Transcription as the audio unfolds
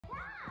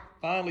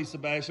Finally,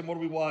 Sebastian, what are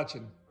we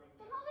watching?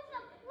 Look,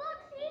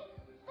 see?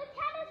 The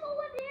cat is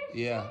over there.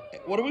 Yeah.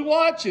 What are we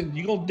watching?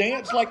 You gonna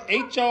dance like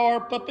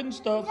HR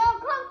Pufinstuff? No,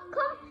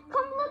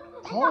 come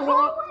look. Hold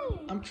on.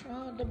 I'm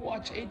trying to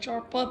watch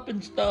HR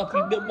Pufinstuff.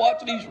 You've been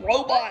watching these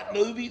robot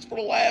movies for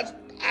the last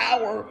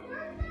hour.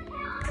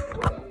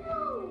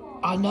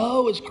 I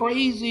know, it's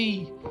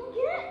crazy.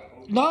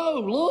 No,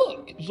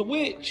 look, it's a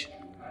witch.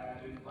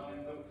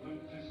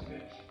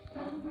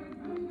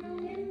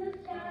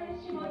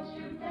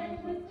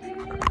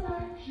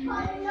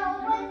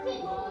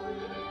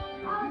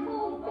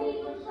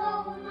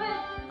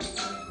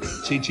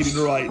 Teaching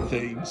the right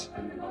things.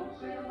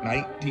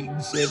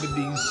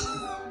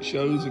 1970s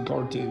shows and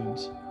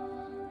cartoons.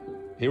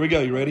 Here we go,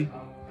 you ready?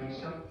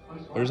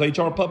 There's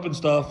HR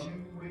Pufinstuff.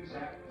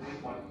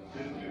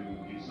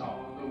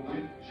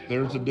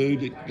 There's the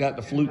dude that got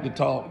the flute that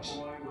talks.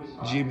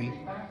 Jimmy.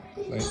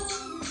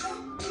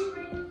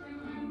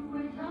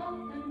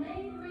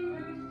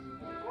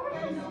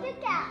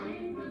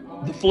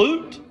 The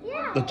flute?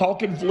 Yeah. The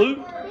talking flute?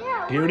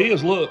 Yeah. Here it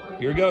is, look.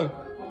 Here we go.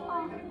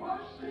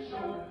 Is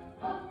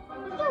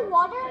there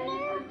water in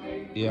there?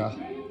 Yeah.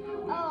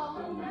 Oh.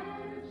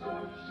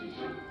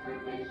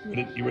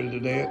 You ready to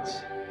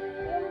dance?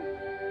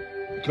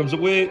 Here comes a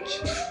witch.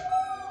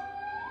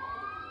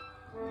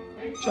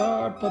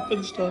 HR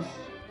Pufinstuff.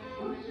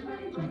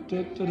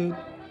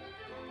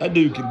 That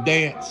dude can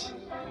dance.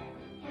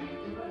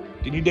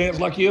 Can you dance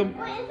like him?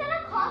 Wait, is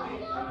that a costume?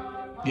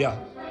 Yeah.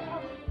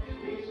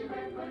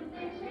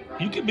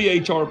 You could be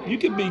HR. You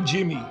could be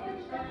Jimmy.